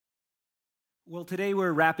Well, today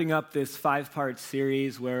we're wrapping up this 5-part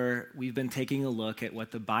series where we've been taking a look at what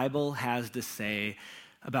the Bible has to say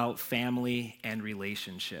about family and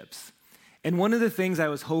relationships. And one of the things I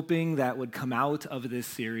was hoping that would come out of this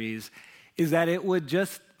series is that it would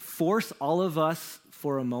just force all of us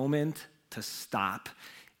for a moment to stop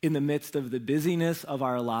in the midst of the busyness of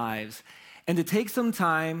our lives and to take some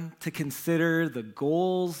time to consider the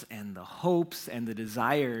goals and the hopes and the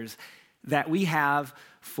desires that we have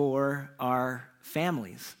for our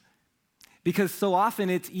families. Because so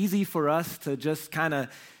often it's easy for us to just kind of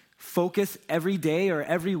focus every day or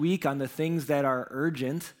every week on the things that are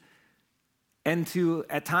urgent and to,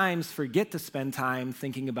 at times, forget to spend time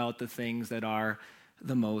thinking about the things that are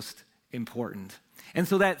the most important. And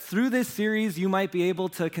so that through this series, you might be able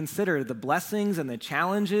to consider the blessings and the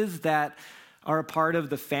challenges that are a part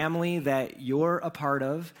of the family that you're a part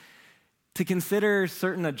of, to consider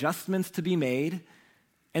certain adjustments to be made,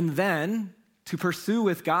 and then to pursue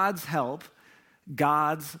with God's help,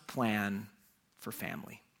 God's plan for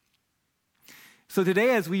family. So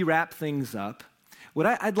today, as we wrap things up, what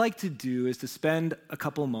I'd like to do is to spend a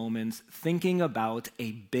couple moments thinking about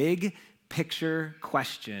a big picture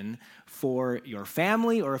question for your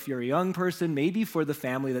family, or if you're a young person, maybe for the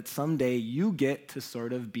family that someday you get to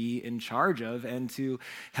sort of be in charge of and to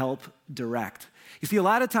help direct. You see, a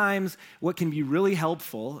lot of times what can be really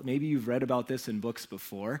helpful, maybe you've read about this in books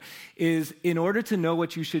before, is in order to know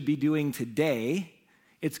what you should be doing today,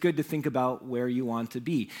 it's good to think about where you want to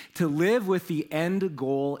be, to live with the end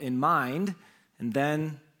goal in mind, and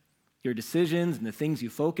then your decisions and the things you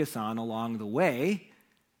focus on along the way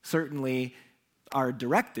certainly are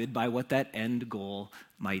directed by what that end goal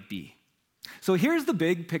might be. So here's the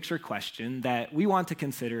big picture question that we want to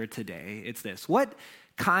consider today. It's this: what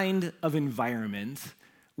kind of environment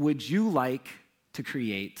would you like to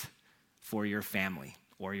create for your family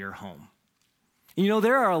or your home? You know,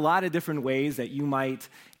 there are a lot of different ways that you might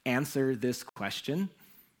answer this question.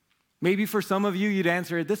 Maybe for some of you, you'd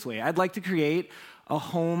answer it this way: I'd like to create a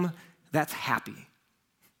home that's happy,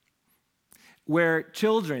 where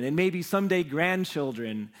children and maybe someday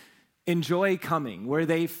grandchildren enjoy coming, where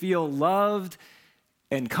they feel loved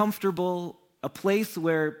and comfortable, a place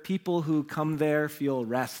where people who come there feel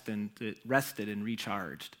rested and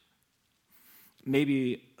recharged.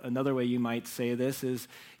 Maybe another way you might say this is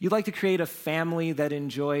you'd like to create a family that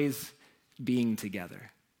enjoys being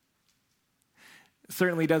together.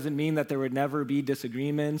 Certainly doesn't mean that there would never be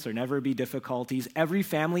disagreements or never be difficulties. Every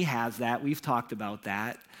family has that. We've talked about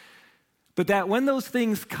that. But that when those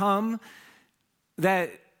things come,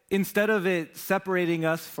 that instead of it separating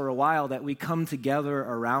us for a while, that we come together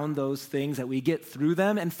around those things, that we get through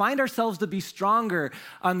them and find ourselves to be stronger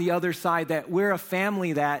on the other side, that we're a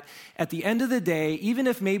family that at the end of the day, even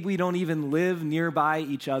if maybe we don't even live nearby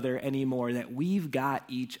each other anymore, that we've got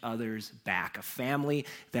each other's back, a family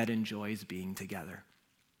that enjoys being together.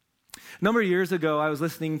 A number of years ago, I was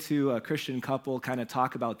listening to a Christian couple kind of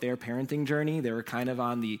talk about their parenting journey. They were kind of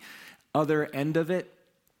on the other end of it,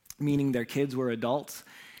 meaning their kids were adults.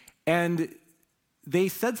 And they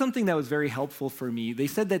said something that was very helpful for me. They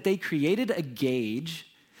said that they created a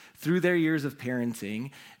gauge through their years of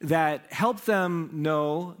parenting that helped them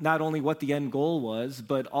know not only what the end goal was,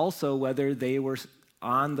 but also whether they were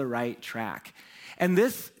on the right track. And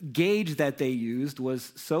this gauge that they used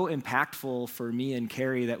was so impactful for me and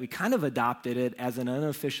Carrie that we kind of adopted it as an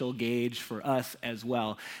unofficial gauge for us as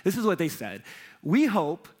well. This is what they said: we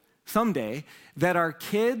hope someday that our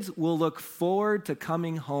kids will look forward to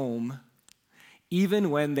coming home even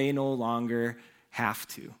when they no longer have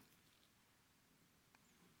to.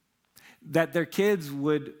 That their kids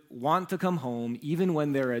would want to come home even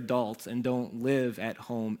when they're adults and don't live at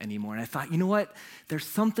home anymore. And I thought, you know what? There's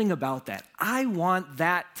something about that. I want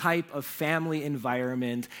that type of family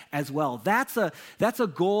environment as well. That's a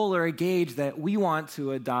goal or a gauge that we want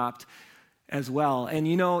to adopt as well. And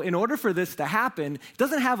you know, in order for this to happen, it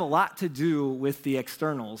doesn't have a lot to do with the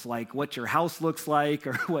externals, like what your house looks like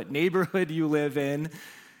or what neighborhood you live in,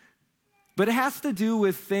 but it has to do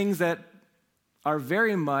with things that are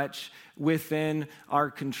very much within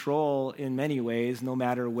our control in many ways, no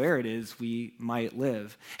matter where it is we might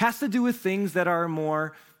live. It has to do with things that are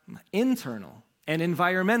more internal and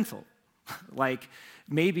environmental, like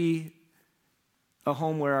maybe a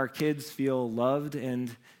home where our kids feel loved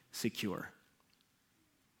and secure.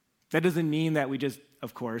 That doesn't mean that we just,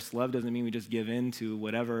 of course, love doesn't mean we just give in to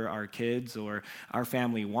whatever our kids or our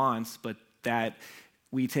family wants, but that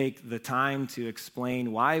we take the time to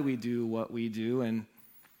explain why we do what we do and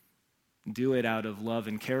do it out of love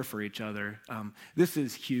and care for each other. This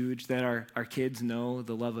is huge, that our kids know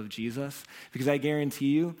the love of Jesus, because I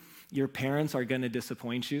guarantee you, your parents are going to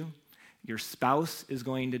disappoint you. Your spouse is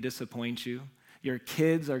going to disappoint you. Your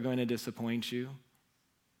kids are going to disappoint you.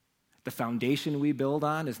 The foundation we build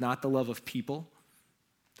on is not the love of people.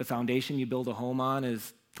 The foundation you build a home on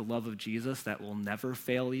is the love of Jesus that will never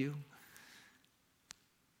fail you.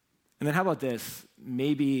 And then how about this?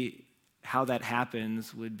 Maybe how that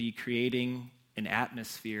happens would be creating an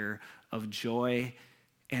atmosphere of joy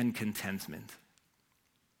and contentment.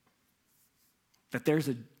 That there's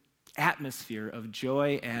an atmosphere of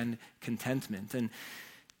joy and contentment. And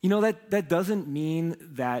that doesn't mean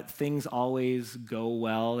that things always go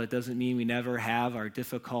well. It doesn't mean we never have our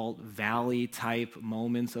difficult valley-type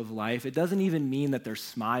moments of life. It doesn't even mean that there's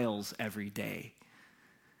smiles every day.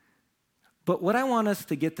 But what I want us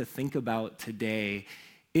to get to think about today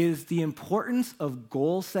is the importance of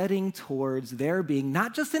goal setting towards there being,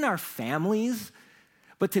 not just in our families,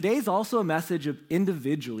 but today's also a message of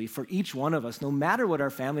individually for each one of us, no matter what our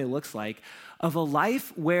family looks like, of a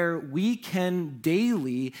life where we can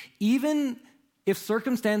daily, even if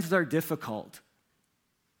circumstances are difficult,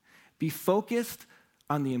 be focused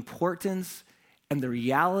on the importance and the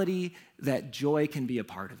reality that joy can be a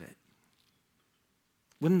part of it.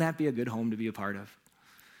 Wouldn't that be a good home to be a part of?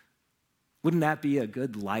 Wouldn't that be a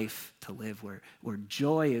good life to live where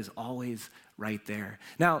joy is always right there?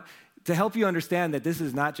 Now, to help you understand that this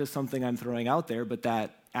is not just something I'm throwing out there, but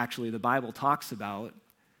that actually the Bible talks about,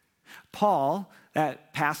 Paul,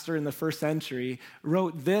 that pastor in the first century,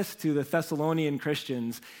 wrote this to the Thessalonian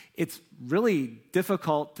Christians. It's really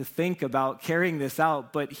difficult to think about carrying this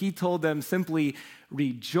out, but he told them simply,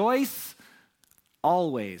 rejoice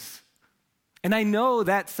always. And I know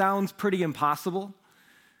that sounds pretty impossible.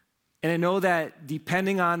 And I know that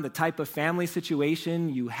depending on the type of family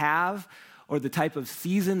situation you have or the type of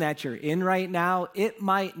season that you're in right now, it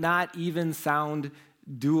might not even sound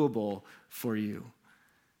doable for you.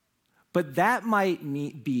 But that might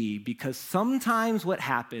be because sometimes what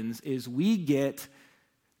happens is we get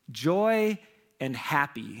joy and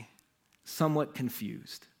happy somewhat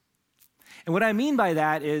confused. And what I mean by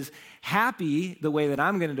that is happy, the way that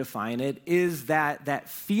I'm going to define it, is that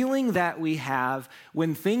feeling that we have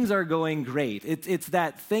when things are going great. It's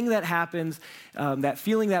that thing that happens, that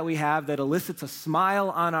feeling that we have that elicits a smile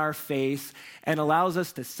on our face and allows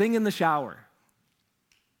us to sing in the shower.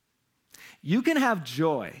 You can have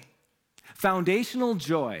joy, foundational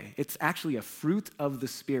joy. It's actually a fruit of the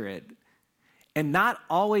Spirit, and not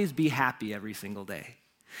always be happy every single day.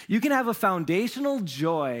 You can have a foundational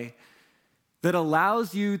joy that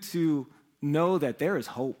allows you to know that there is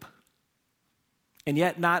hope, and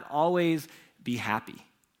yet not always be happy.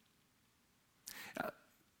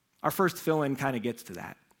 Our first fill-in kind of gets to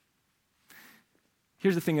that.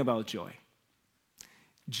 Here's the thing about joy.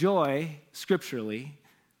 Joy, scripturally,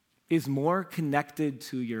 is more connected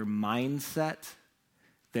to your mindset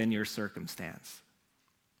than your circumstance.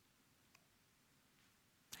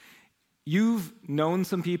 You've known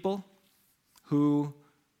some people who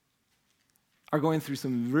are going through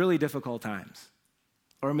some really difficult times,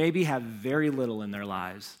 or maybe have very little in their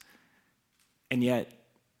lives, and yet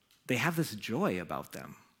they have this joy about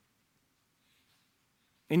them.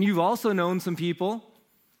 And you've also known some people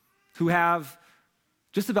who have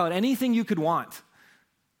just about anything you could want,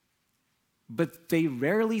 but they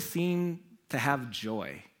rarely seem to have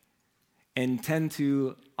joy and tend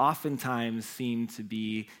to oftentimes seem to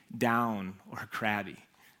be down or crabby.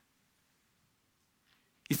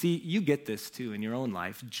 You see, you get this too in your own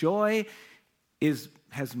life. Joy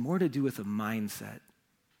has more to do with a mindset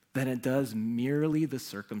than it does merely the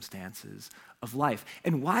circumstances of life.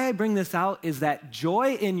 And why I bring this out is that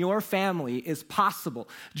joy in your family is possible.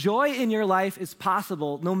 Joy in your life is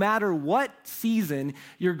possible no matter what season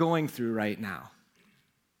you're going through right now.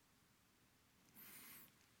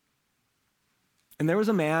 And there was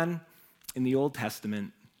a man in the Old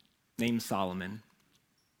Testament named Solomon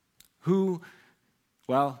who,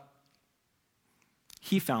 well,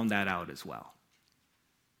 he found that out as well.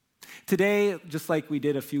 Today, just like we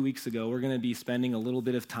did a few weeks ago, we're going to be spending a little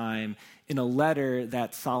bit of time in a letter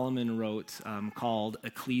that Solomon wrote called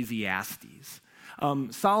Ecclesiastes.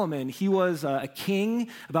 Solomon, he was a king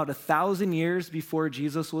about 1,000 years before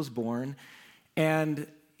Jesus was born, and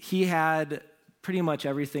he had pretty much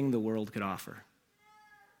everything the world could offer.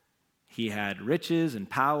 He had riches and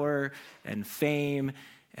power and fame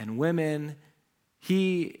and women.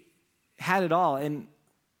 He had it all. And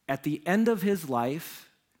at the end of his life,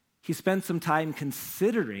 he spent some time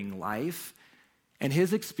considering life and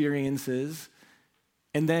his experiences,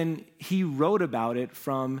 and then he wrote about it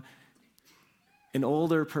from an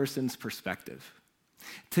older person's perspective.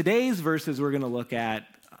 Today's verses we're going to look at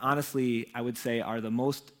honestly, I would say, are the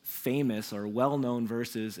most famous or well-known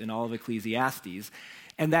verses in all of Ecclesiastes.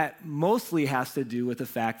 And that mostly has to do with the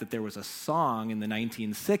fact that there was a song in the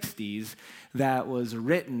 1960s that was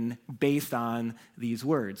written based on these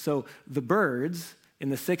words. So the Byrds in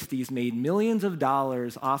the 60s made millions of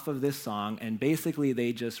dollars off of this song, and basically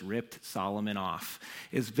they just ripped Solomon off,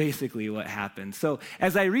 is basically what happened. So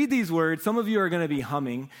as I read these words, some of you are going to be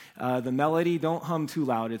humming. The melody, don't hum too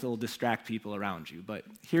loud. It'll distract people around you. But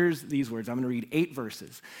here's these words. I'm going to read 8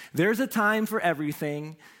 verses. There's a time for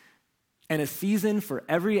everything, and a season for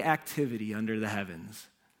every activity under the heavens.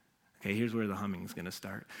 Okay, here's where the humming is going to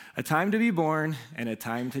start. A time to be born and a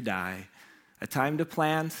time to die. A time to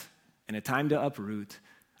plant and a time to uproot.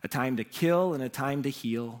 A time to kill and a time to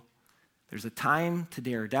heal. There's a time to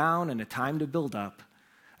tear down and a time to build up.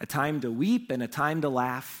 A time to weep and a time to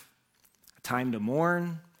laugh. A time to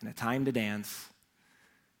mourn and a time to dance.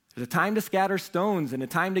 There's a time to scatter stones and a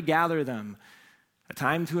time to gather them. A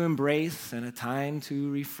time to embrace and a time to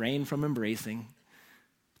refrain from embracing.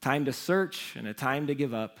 A time to search and a time to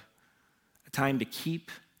give up. A time to keep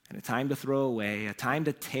and a time to throw away. A time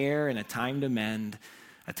to tear and a time to mend.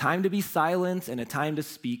 A time to be silent and a time to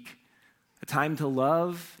speak. A time to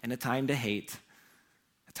love and a time to hate.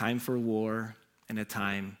 A time for war and a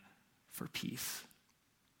time for peace.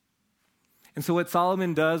 And so what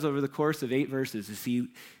Solomon does over the course of 8 verses is he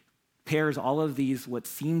pairs all of these what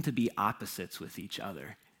seem to be opposites with each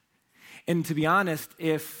other. And to be honest,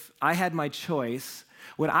 if I had my choice,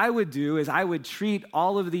 what I would do is I would treat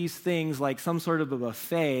all of these things like some sort of a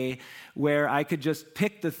buffet where I could just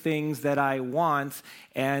pick the things that I want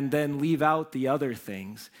and then leave out the other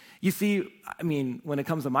things. You see, I mean, when it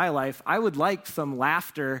comes to my life, I would like some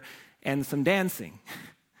laughter and some dancing.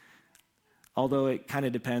 Although it kind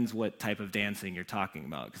of depends what type of dancing you're talking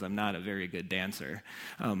about, because I'm not a very good dancer.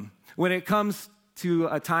 When it comes to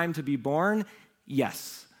a time to be born,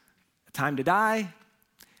 yes. A time to die,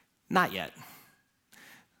 not yet.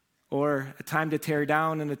 Or a time to tear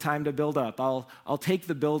down and a time to build up. I'll take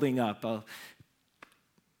the building up.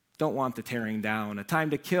 Don't want the tearing down. A time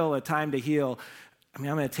to kill, a time to heal. I'm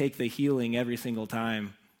going to take the healing every single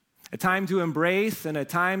time. A time to embrace and a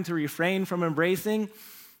time to refrain from embracing.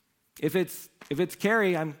 If it's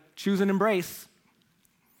Carrie, I'm choosing embrace.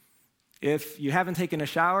 If you haven't taken a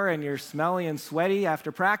shower and you're smelly and sweaty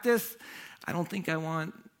after practice, I don't think I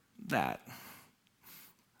want that.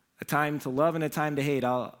 A time to love and a time to hate,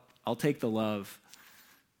 I'll take the love.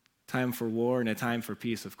 Time for war and a time for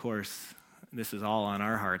peace, of course. This is all on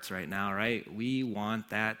our hearts right now, right? We want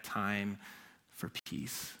that time for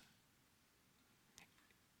peace.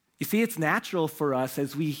 You see, it's natural for us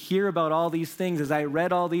as we hear about all these things, as I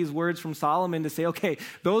read all these words from Solomon, to say, okay,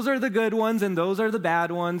 those are the good ones and those are the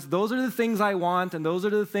bad ones. Those are the things I want and those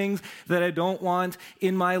are the things that I don't want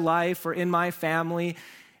in my life or in my family.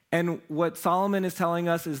 And what Solomon is telling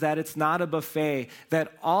us is that it's not a buffet,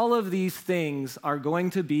 that all of these things are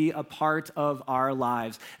going to be a part of our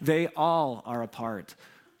lives. They all are a part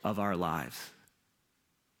of our lives.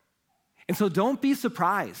 And so don't be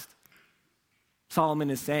surprised, Solomon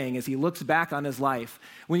is saying as he looks back on his life,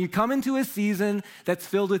 when you come into a season that's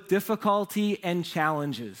filled with difficulty and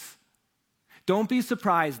challenges, don't be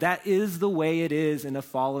surprised. That is the way it is in a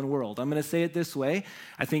fallen world. I'm going to say it this way.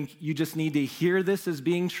 I think you just need to hear this as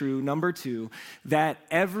being true. Number 2, that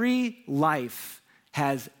every life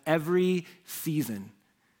has every season.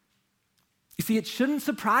 You see, it shouldn't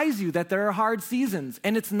surprise you that there are hard seasons.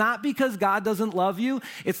 And it's not because God doesn't love you.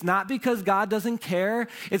 It's not because God doesn't care.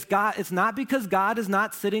 It's not because God is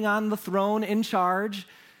not sitting on the throne in charge.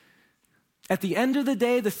 At the end of the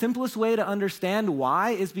day, the simplest way to understand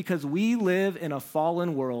why is because we live in a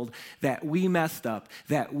fallen world that we messed up,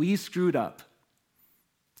 that we screwed up.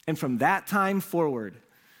 And from that time forward,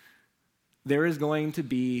 there is going to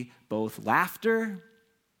be both laughter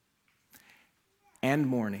and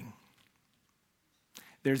mourning.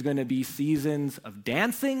 There's going to be seasons of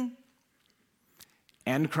dancing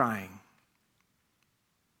and crying.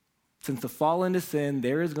 Since the fall into sin,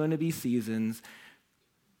 there is going to be seasons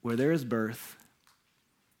where there is birth,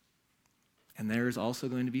 and there is also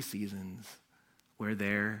going to be seasons where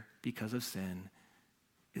there, because of sin,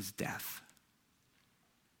 is death.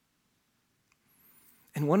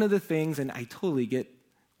 And one of the things, and I totally get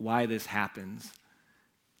why this happens,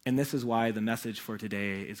 and this is why the message for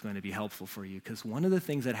today is going to be helpful for you, because one of the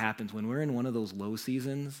things that happens when we're in one of those low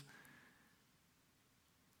seasons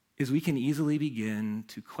is we can easily begin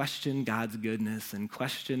to question God's goodness and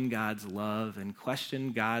question God's love and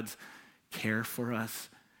question God's care for us.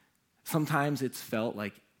 Sometimes it's felt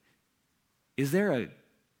like, is there a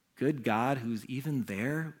good God who's even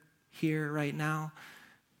there here right now?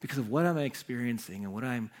 because of what I'm experiencing and what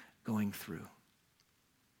I'm going through.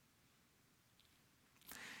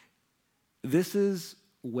 This is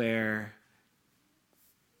where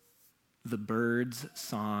the bird's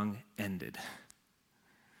song ended.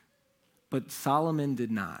 But Solomon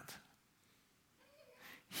did not.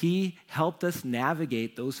 He helped us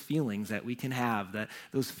navigate those feelings that we can have,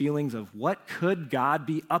 those feelings of what could God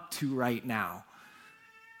be up to right now,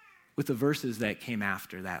 with the verses that came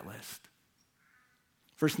after that list.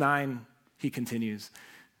 Verse 9, he continues,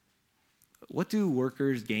 what do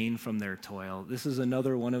workers gain from their toil? This is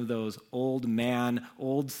another one of those old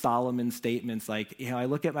Solomon statements like, I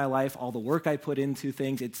look at my life, all the work I put into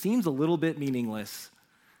things, it seems a little bit meaningless.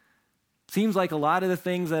 Seems like a lot of the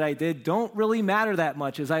things that I did don't really matter that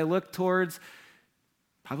much as I look towards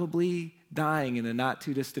probably dying in a not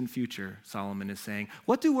too distant future, Solomon is saying.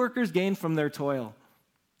 What do workers gain from their toil?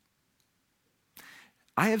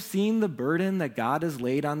 I have seen the burden that God has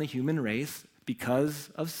laid on the human race.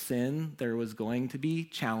 Because of sin, there was going to be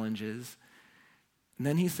challenges. And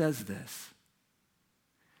then he says this,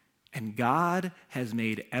 and God has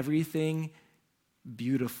made everything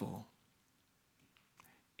beautiful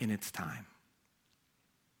in its time.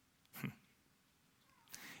 Do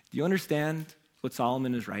you understand what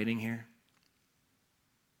Solomon is writing here?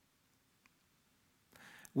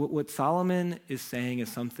 What Solomon is saying is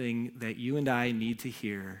something that you and I need to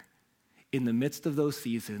hear in the midst of those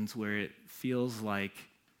seasons where it feels like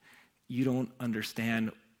you don't understand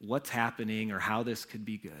what's happening or how this could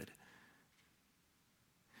be good.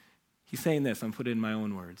 He's saying this, I'm putting it in my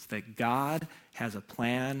own words, that God has a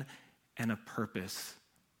plan and a purpose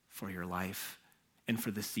for your life and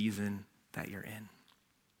for the season that you're in.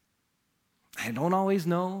 I don't always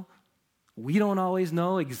know. We don't always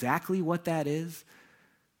know exactly what that is.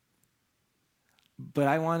 But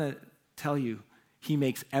I want to tell you, he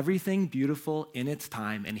makes everything beautiful in its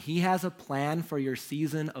time, and he has a plan for your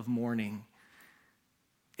season of mourning,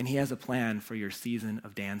 and he has a plan for your season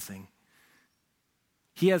of dancing.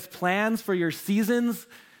 He has plans for your seasons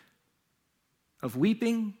of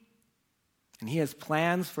weeping, and he has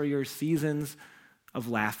plans for your seasons of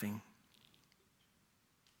laughing.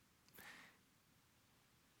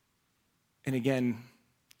 And again,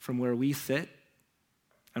 from where we sit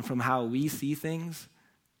and from how we see things,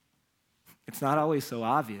 it's not always so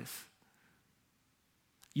obvious.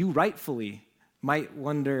 You rightfully might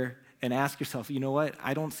wonder and ask yourself, you know what?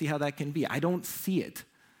 I don't see how that can be. I don't see it.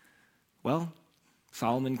 Well,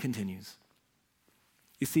 Solomon continues.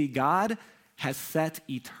 You see, God has set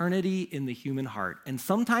eternity in the human heart. And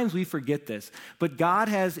sometimes we forget this, but God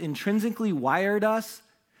has intrinsically wired us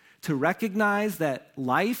to recognize that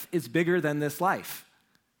life is bigger than this life.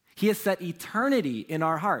 He has set eternity in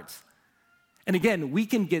our hearts. And again, we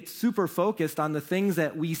can get super focused on the things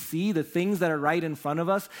that we see, the things that are right in front of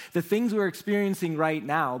us, the things we're experiencing right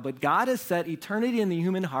now. But God has set eternity in the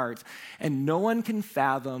human heart, and no one can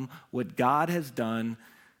fathom what God has done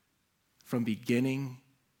from beginning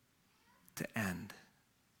to end.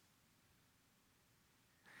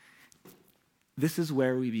 This is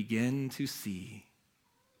where we begin to see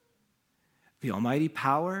the almighty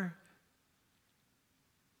power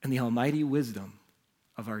and the almighty wisdom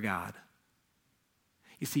of our God.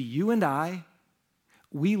 You see, you and I,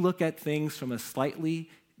 we look at things from a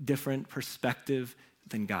slightly different perspective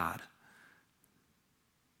than God.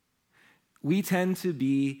 We tend to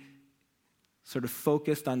be sort of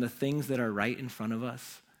focused on the things that are right in front of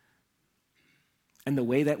us and the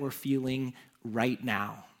way that we're feeling right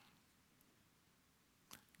now.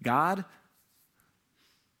 God,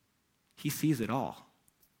 he sees it all.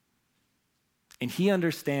 And he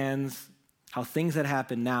understands how things that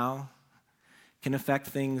happen now can affect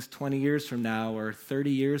things 20 years from now or 30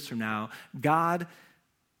 years from now. God,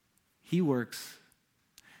 he works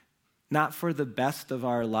not for the best of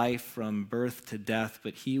our life from birth to death,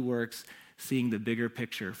 but he works seeing the bigger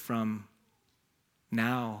picture from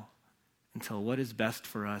now until what is best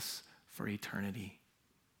for us for eternity.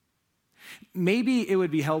 Maybe it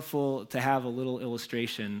would be helpful to have a little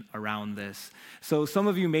illustration around this. So some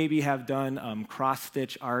of you maybe have done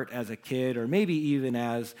cross-stitch art as a kid or maybe even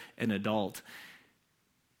as an adult.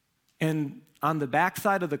 And on the back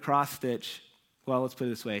side of the cross-stitch, well, let's put it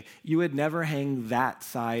this way, you would never hang that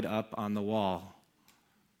side up on the wall.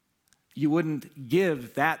 You wouldn't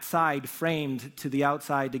give that side framed to the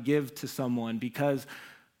outside to give to someone because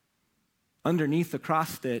underneath the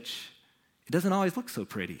cross-stitch, it doesn't always look so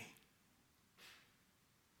pretty.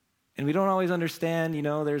 And we don't always understand,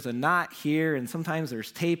 there's a knot here, and sometimes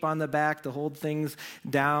there's tape on the back to hold things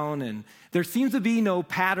down, and there seems to be no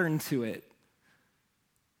pattern to it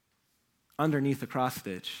underneath the cross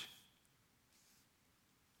stitch.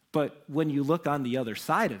 But when you look on the other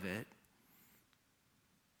side of it,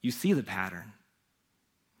 you see the pattern.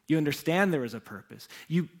 You understand there is a purpose.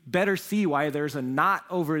 You better see why there's a knot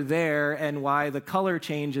over there and why the color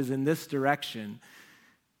changes in this direction.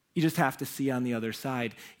 You just have to see on the other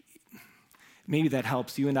side. Maybe that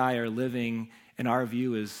helps. You and I are living, and our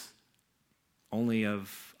view is only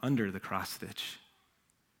of under the cross stitch.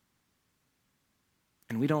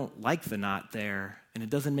 And we don't like the knot there, and it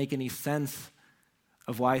doesn't make any sense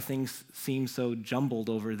of why things seem so jumbled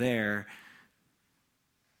over there.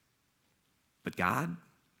 But God,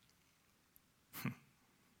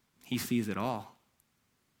 He sees it all.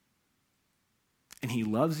 And He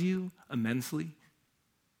loves you immensely.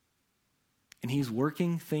 And He's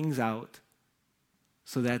working things out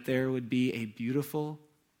so that there would be a beautiful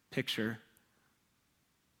picture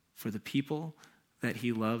for the people that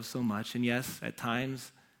He loves so much. And yes, at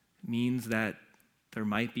times means that there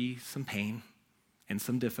might be some pain and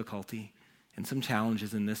some difficulty and some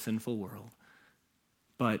challenges in this sinful world.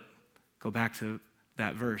 But go back to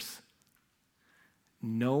that verse.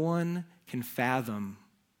 No one can fathom,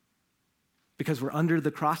 because we're under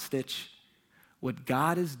the cross stitch, what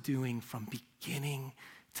God is doing from beginning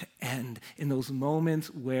to end. In those moments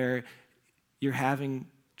where you're having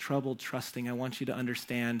trouble trusting, I want you to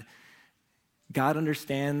understand, God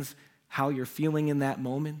understands how you're feeling in that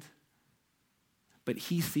moment, but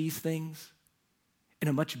He sees things in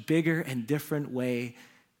a much bigger and different way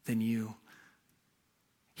than you.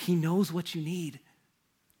 He knows what you need.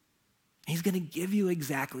 He's going to give you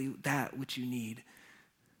exactly that which you need.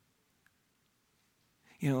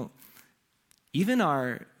 You know, even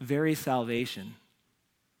our very salvation,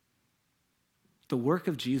 the work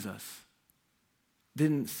of Jesus,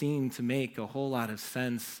 didn't seem to make a whole lot of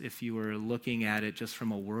sense if you were looking at it just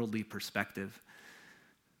from a worldly perspective.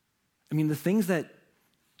 I mean, the things that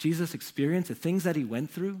Jesus experienced, the things that He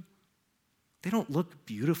went through, they don't look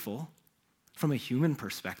beautiful from a human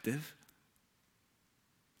perspective.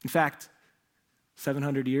 In fact,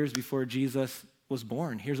 700 years before Jesus was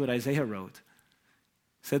born, here's what Isaiah wrote.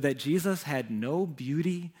 It said that Jesus had no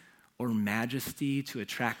beauty or majesty to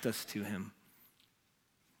attract us to Him.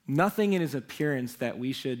 Nothing in His appearance that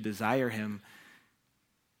we should desire Him.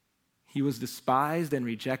 He was despised and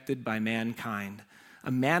rejected by mankind,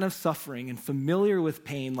 a man of suffering and familiar with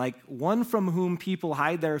pain, like one from whom people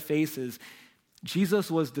hide their faces.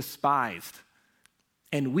 Jesus was despised,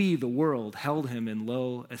 and we, the world, held Him in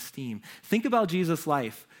low esteem. Think about Jesus'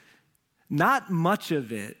 life. Not much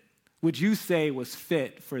of it would you say was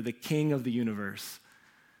fit for the King of the universe.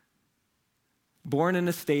 Born in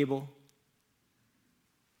a stable,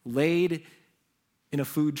 laid in a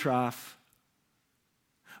food trough,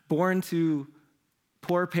 born to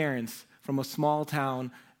poor parents from a small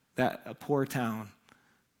town, a poor town.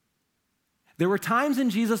 There were times in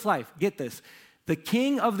Jesus' life, get this, the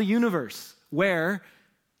King of the universe, where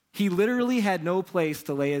He literally had no place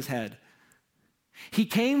to lay His head. He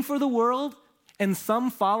came for the world, and some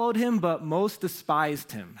followed Him, but most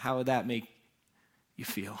despised Him. How would that make you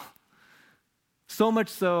feel? So much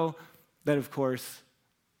so that, of course,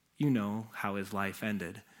 you know how His life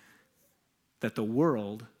ended. That the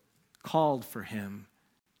world called for Him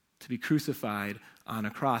to be crucified on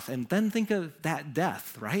a cross. And then think of that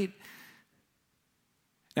death, right?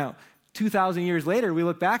 Now, 2,000 years later, we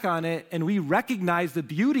look back on it and we recognize the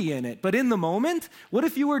beauty in it. But in the moment, what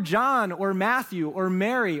if you were John or Matthew or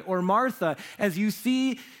Mary or Martha as you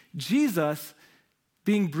see Jesus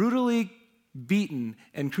being brutally beaten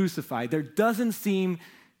and crucified? There doesn't seem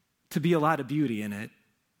to be a lot of beauty in it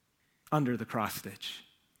under the cross stitch.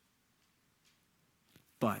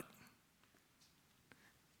 But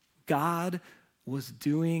God was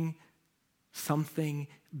doing something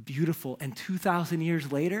beautiful. And 2,000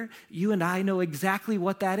 years later, you and I know exactly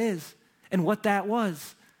what that is and what that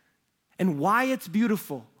was and why it's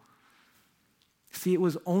beautiful. See, it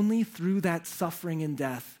was only through that suffering and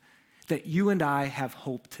death that you and I have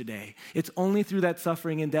hope today. It's only through that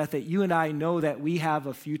suffering and death that you and I know that we have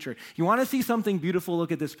a future. You want to see something beautiful?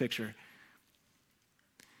 Look at this picture.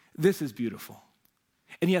 This is beautiful.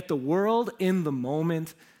 And yet the world in the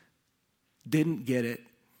moment didn't get it.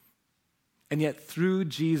 And yet through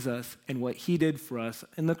Jesus and what He did for us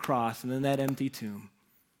in the cross and in that empty tomb,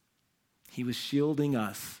 He was shielding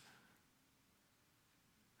us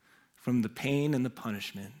from the pain and the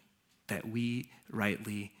punishment that we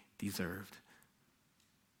rightly deserved.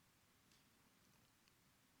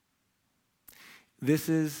 This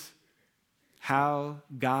is how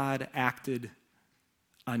God acted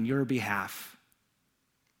on your behalf.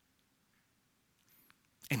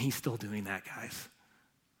 And He's still doing that, guys.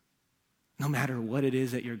 no matter what it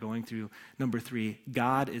is that you're going through. Number 3,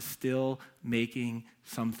 God is still making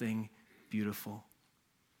something beautiful.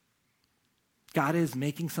 God is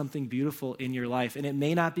making something beautiful in your life, and it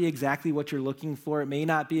may not be exactly what you're looking for. It may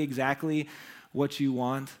not be exactly what you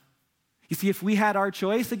want. You see, if we had our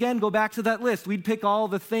choice, again, go back to that list, we'd pick all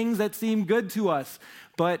the things that seem good to us.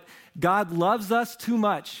 But God loves us too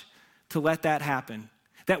much to let that happen,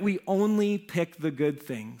 that we only pick the good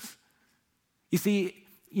things. You see,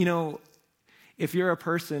 if you're a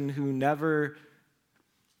person who never,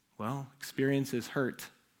 experiences hurt,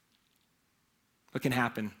 what can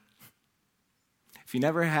happen? If you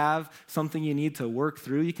never have something you need to work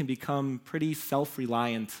through, you can become pretty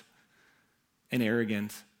self-reliant and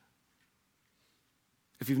arrogant.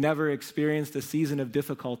 If you've never experienced a season of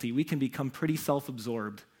difficulty, we can become pretty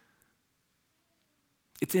self-absorbed.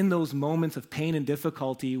 It's in those moments of pain and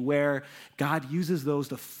difficulty where God uses those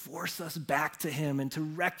to force us back to Him and to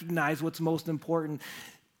recognize what's most important.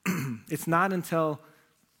 It's not until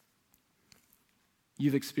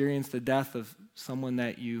you've experienced the death of someone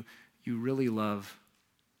that you really love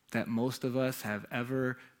that most of us have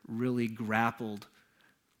ever really grappled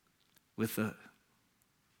with the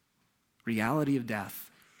reality of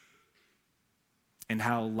death and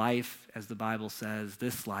how life, as the Bible says,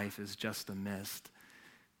 this life is just a mist.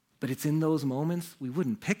 But it's in those moments, we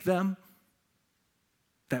wouldn't pick them,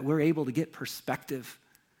 that we're able to get perspective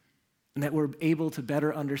and that we're able to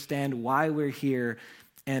better understand why we're here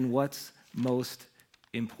and what's most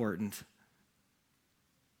important.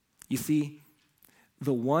 You see,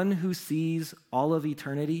 the one who sees all of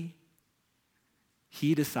eternity,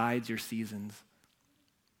 He decides your seasons.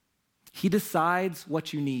 He decides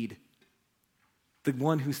what you need, the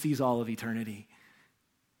one who sees all of eternity.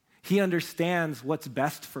 He understands what's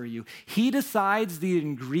best for you. He decides the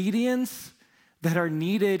ingredients that are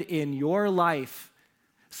needed in your life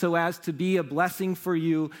so as to be a blessing for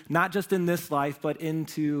you, not just in this life, but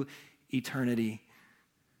into eternity.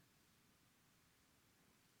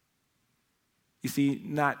 You see,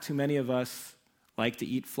 not too many of us like to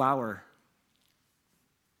eat flour,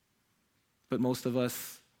 but most of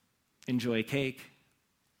us enjoy cake.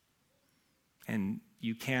 And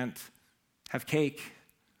you can't have cake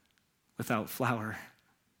without flour.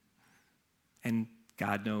 And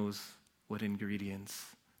God knows what ingredients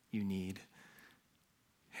you need.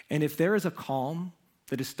 And if there is a calm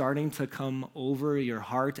that is starting to come over your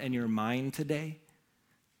heart and your mind today,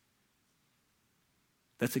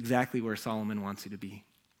 that's exactly where Solomon wants you to be.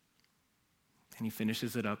 And he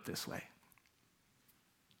finishes it up this way.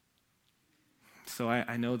 So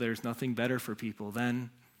I know there's nothing better for people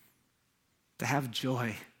than to have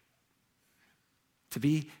joy, to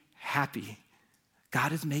be happy.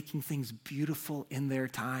 God is making things beautiful in their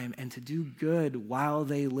time and to do good while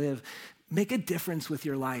they live. Make a difference with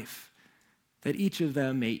your life, that each of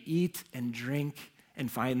them may eat and drink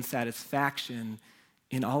and find satisfaction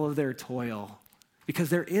in all of their toil, because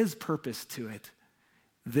there is purpose to it.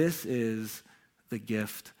 This is the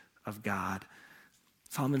gift of God.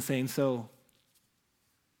 Solomon's saying, so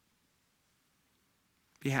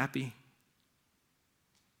be happy.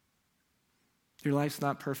 Your life's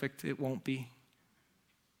not perfect. It won't be.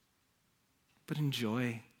 But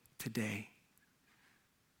enjoy today.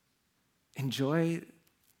 Enjoy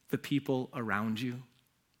the people around you.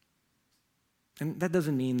 And that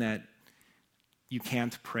doesn't mean that you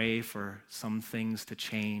can't pray for some things to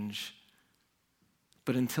change.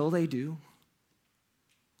 But until they do,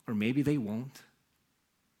 or maybe they won't,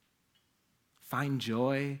 find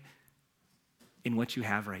joy in what you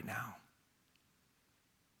have right now.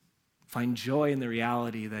 Find joy in the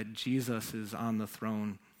reality that Jesus is on the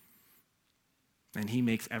throne and He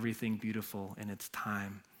makes everything beautiful in its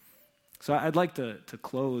time. So I'd like to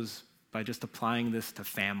close by just applying this to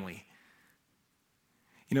family.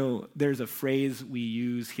 There's a phrase we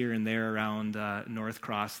use here and there around North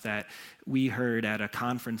Cross that we heard at a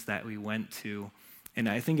conference that we went to. And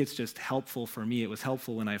I think it's just helpful for me. It was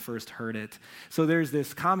helpful when I first heard it. So there's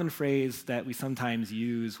this common phrase that we sometimes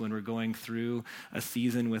use when we're going through a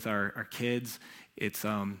season with our kids. It's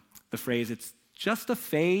the phrase, it's just a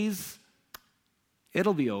phase,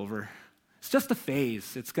 it'll be over. It's just a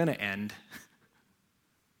phase, it's going to end.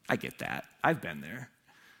 I get that. I've been there.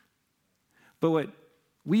 But what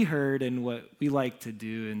we heard and what we like to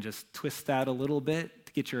do and just twist that a little bit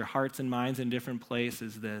to get your hearts and minds in different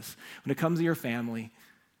places is this. When it comes to your family,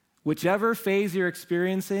 whichever phase you're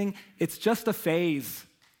experiencing, it's just a phase.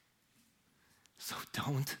 So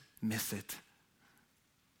don't miss it.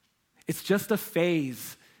 It's just a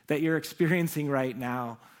phase that you're experiencing right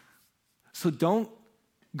now. So don't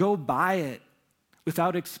go by it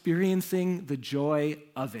without experiencing the joy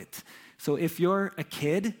of it. So if you're a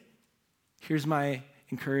kid, here's my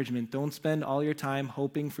encouragement. Don't spend all your time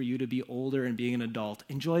hoping for you to be older and being an adult.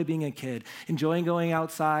 Enjoy being a kid. Enjoy going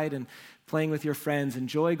outside and playing with your friends.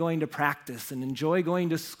 Enjoy going to practice and enjoy going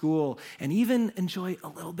to school and even enjoy a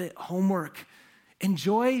little bit homework.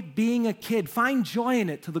 Enjoy being a kid. Find joy in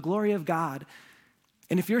it to the glory of God.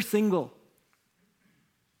 And if you're single,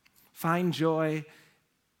 find joy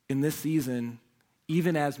in this season,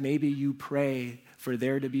 even as maybe you pray for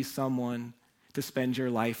there to be someone to spend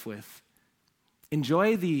your life with.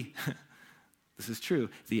 Enjoy this is true,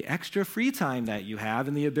 the extra free time that you have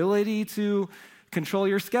and the ability to control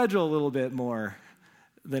your schedule a little bit more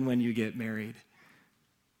than when you get married.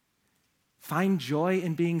 Find joy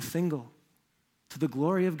in being single. To the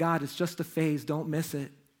glory of God, it's just a phase. Don't miss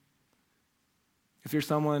it. If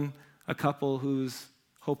you're a couple who's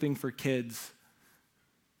hoping for kids,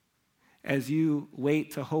 as you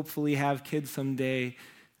wait to hopefully have kids someday,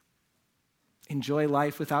 enjoy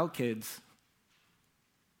life without kids.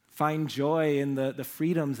 Find joy in the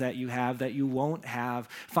freedoms that you have that you won't have.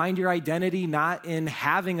 Find your identity not in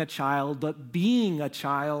having a child, but being a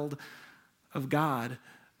child of God.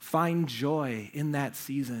 Find joy in that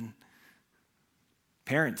season.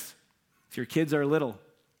 Parents, if your kids are little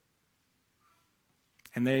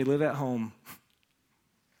and they live at home,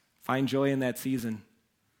 find joy in that season.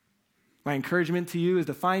 My encouragement to you is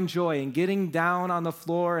to find joy in getting down on the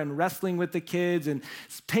floor and wrestling with the kids and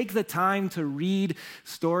take the time to read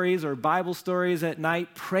stories or Bible stories at night.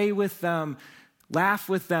 Pray with them. Laugh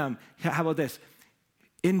with them. How about this?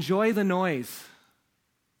 Enjoy the noise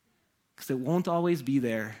because it won't always be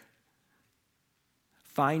there.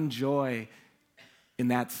 Find joy in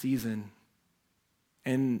that season.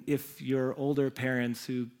 And if you're older parents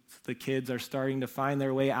who the kids are starting to find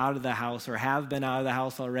their way out of the house or have been out of the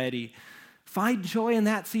house already, find joy in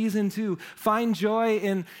that season too. Find joy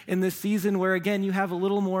in this season where, again, you have a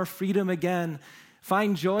little more freedom again.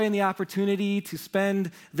 Find joy in the opportunity to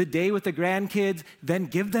spend the day with the grandkids, then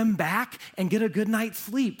give them back and get a good night's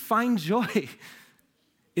sleep. Find joy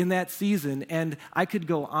in that season. And I could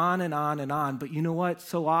go on and on and on, but you know what?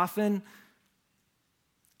 So often,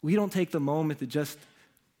 we don't take the moment to just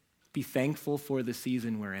be thankful for the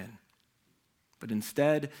season we're in. But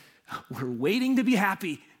instead, we're waiting to be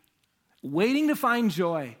happy, waiting to find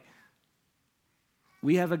joy.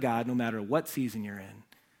 We have a God, no matter what season you're in.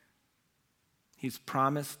 He's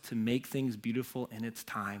promised to make things beautiful in its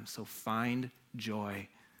time. So find joy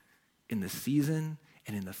in the season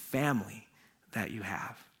and in the family that you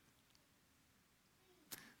have.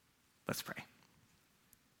 Let's pray.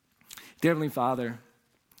 Dear Heavenly Father,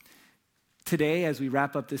 today, as we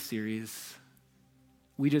wrap up this series,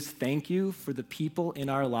 we just thank you for the people in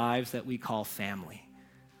our lives that we call family.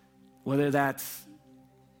 Whether that's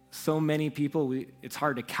so many people, it's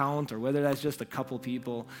hard to count, or whether that's just a couple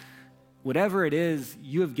people, whatever it is,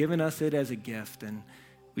 you have given us it as a gift. And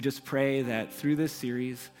we just pray that through this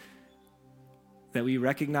series, that we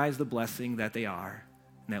recognize the blessing that they are,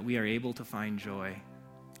 and that we are able to find joy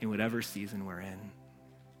in whatever season we're in.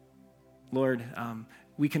 Lord,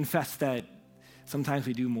 we confess that sometimes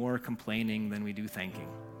we do more complaining than we do thanking.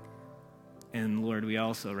 And Lord, we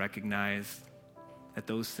also recognize that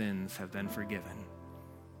those sins have been forgiven.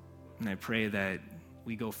 And I pray that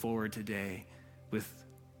we go forward today with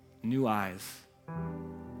new eyes,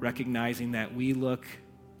 recognizing that we look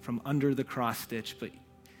from under the cross stitch, but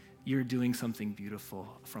you're doing something beautiful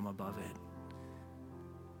from above it.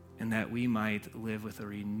 And that we might live with a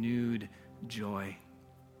renewed joy,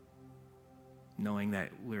 knowing that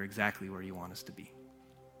we're exactly where you want us to be.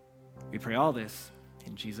 We pray all this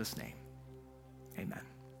in Jesus' name. Amen.